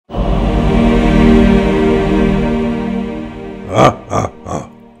From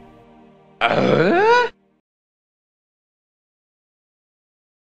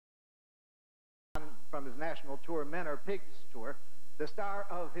his national tour, Men Are Pigs tour, the star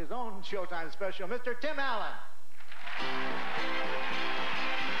of his own Showtime special, Mr. Tim Allen.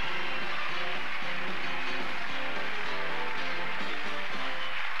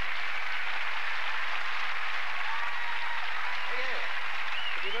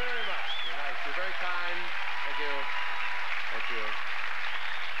 Thank you very much. You're nice. You're very kind. Thank you. Thank you.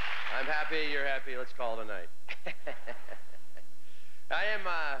 I'm happy. You're happy. Let's call it a night. I am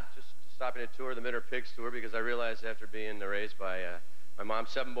just stopping to tour the Men Are Pigs tour because I realized after being raised by my mom,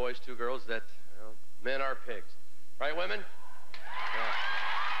 7 boys, 2 girls, that men are pigs. Right, women?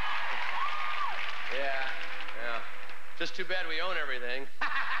 Yeah. Yeah. Just too bad we own everything.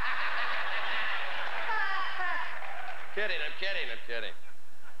 Kidding. I'm kidding.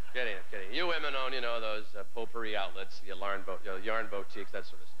 You women own, those potpourri outlets, the yarn boutiques, that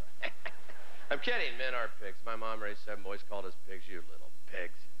sort of stuff. I'm kidding. Men are pigs. My mom raised 7 boys, called us pigs. You little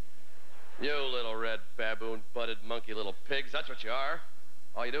pigs. You little red baboon, butted monkey little pigs. That's what you are.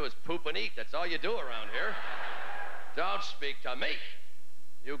 All you do is poop and eat. That's all you do around here. Don't speak to me.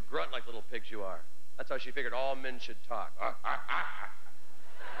 You grunt like little pigs you are. That's how she figured all men should talk.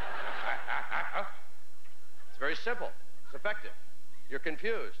 It's very simple. It's effective. You're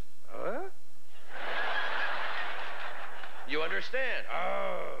confused. Huh? You understand?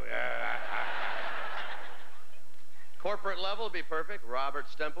 Oh, yeah. Corporate level would be perfect. Robert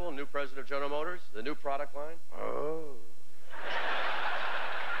Stempel, new president of General Motors, the new product line. Oh.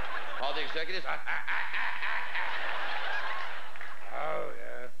 All the executives. Oh,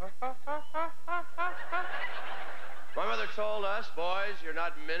 yeah. My mother told us, boys, you're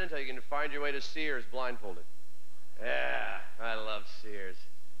not men until you can find your way to Sears blindfolded. Yeah, I love Sears.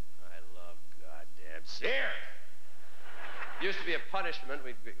 I love goddamn Sears. Used to be a punishment.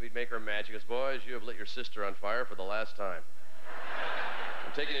 We'd make her mad. She goes, boys, you have lit your sister on fire for the last time.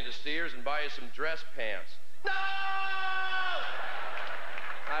 I'm taking you to Sears and buy you some dress pants. No!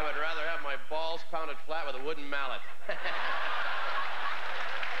 I would rather have my balls pounded flat with a wooden mallet.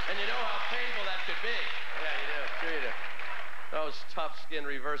 And you know how painful that could be. Yeah, you do. Sure you do. Those tough-skinned,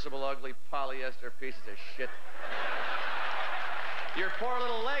 reversible, ugly polyester pieces of shit. Your poor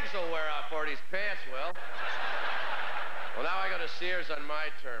little legs will wear out before these pants will. Well, now I go to Sears on my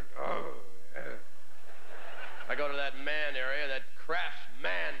terms. Oh, yeah. I go to that man area, that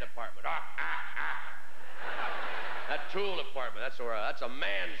craftsman department. That tool department, that's a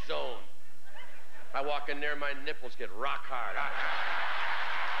man zone. I walk in there, my nipples get rock hard.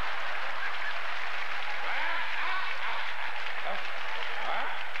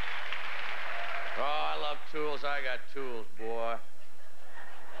 Oh, I love tools. I got tools, boy.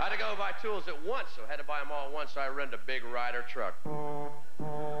 I had to go buy tools at once, so I had to buy them all at once, so I rented a big Ryder truck.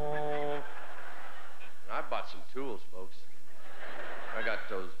 I bought some tools, folks. I got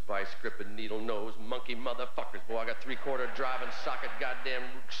those vice-gripping needle-nose monkey motherfuckers, boy. I got 3/4 driving socket, goddamn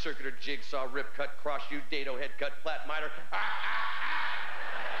circular jigsaw, rip-cut, cross-U, dado, head-cut, flat miter. I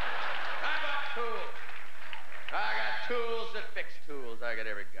got tools. I got tools that fix tools. I got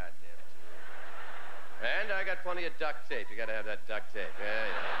every goddamn tool. And I got plenty of duct tape. You gotta have that duct tape. Yeah.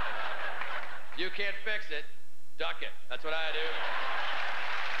 You can't fix it, duck it. That's what I do.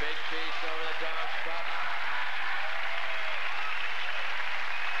 Big piece over the dog spot.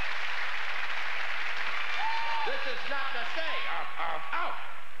 This is not to say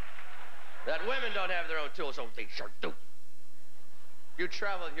that women don't have their own tools. Oh, they sure do. You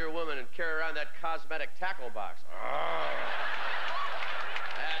travel with your woman and carry around that cosmetic tackle box. Oh.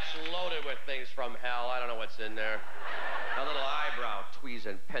 That's loaded with things from hell. I don't know what's in there. A little eyebrow tweeze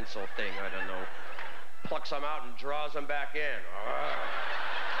and pencil thing, I don't know. Plucks them out and draws them back in.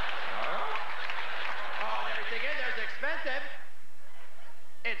 Oh, everything in there is expensive.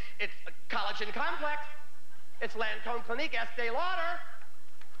 It's a collagen complex. It's Lancome Clinique Estee Lauder.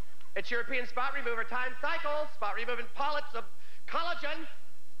 It's European spot remover time cycle, spot removing polyps of collagen.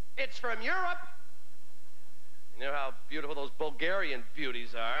 It's from Europe. You know how beautiful those Bulgarian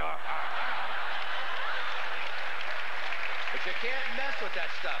beauties are. But you can't mess with that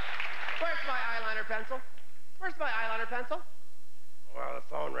stuff. Where's my eyeliner pencil? Where's my eyeliner pencil? Well, the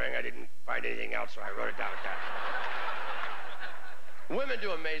phone rang. I didn't find anything else, so I wrote it down. Women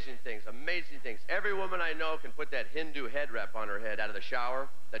do amazing things, amazing things. Every woman I know can put that Hindu head wrap on her head out of the shower,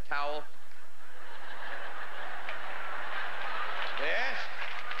 the towel. Yes.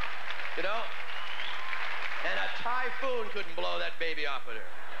 You know? And a typhoon couldn't blow that baby off of her.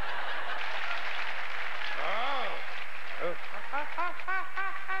 Oh.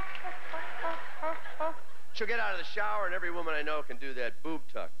 She'll get out of the shower, and every woman I know can do that boob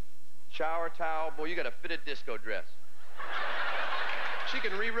tuck. Shower towel, boy, you got a fitted disco dress. She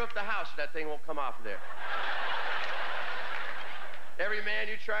can re-roof the house, and that thing won't come off of there. Every man,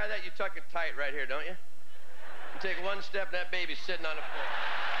 you try that, you tuck it tight right here, don't you? You take one step, and that baby's sitting on the floor.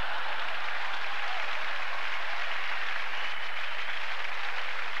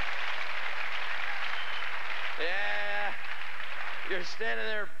 Yeah, you're standing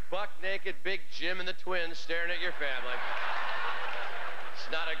there buck naked, Big Jim and the twins staring at your family. It's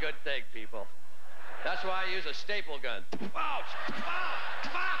not a good thing, people. That's why I use a staple gun. Ouch!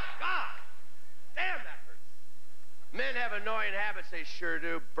 Damn, that hurts. Men have annoying habits, they sure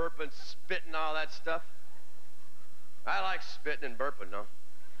do. Burping, spitting, all that stuff. I like spitting and burping, no?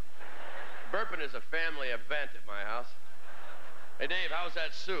 Burping is a family event at my house. Hey, Dave, how's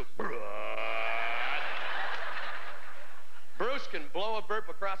that soup? Bruce can blow a burp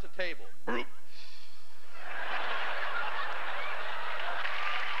across the table. But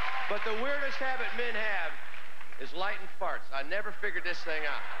the weirdest habit men have is lighting farts. I never figured this thing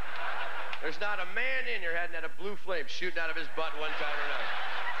out. There's not a man in here hadn't had a blue flame shooting out of his butt one time or another.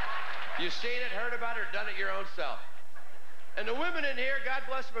 You've seen it, heard about it, or done it your own self. And the women in here, God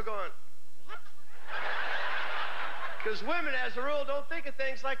bless them, are going, what? Because women, as a rule, don't think of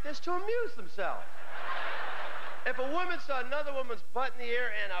things like this to amuse themselves. If a woman saw another woman's butt in the air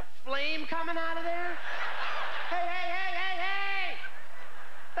and a flame coming out of there, hey, hey, hey, hey, hey!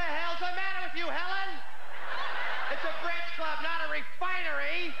 The hell's the matter with you, Helen? It's a bridge club, not a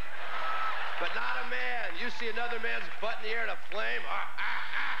refinery. But not a man. You see another man's butt in the air and a flame.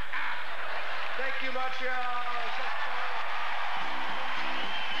 Thank you, Montreal.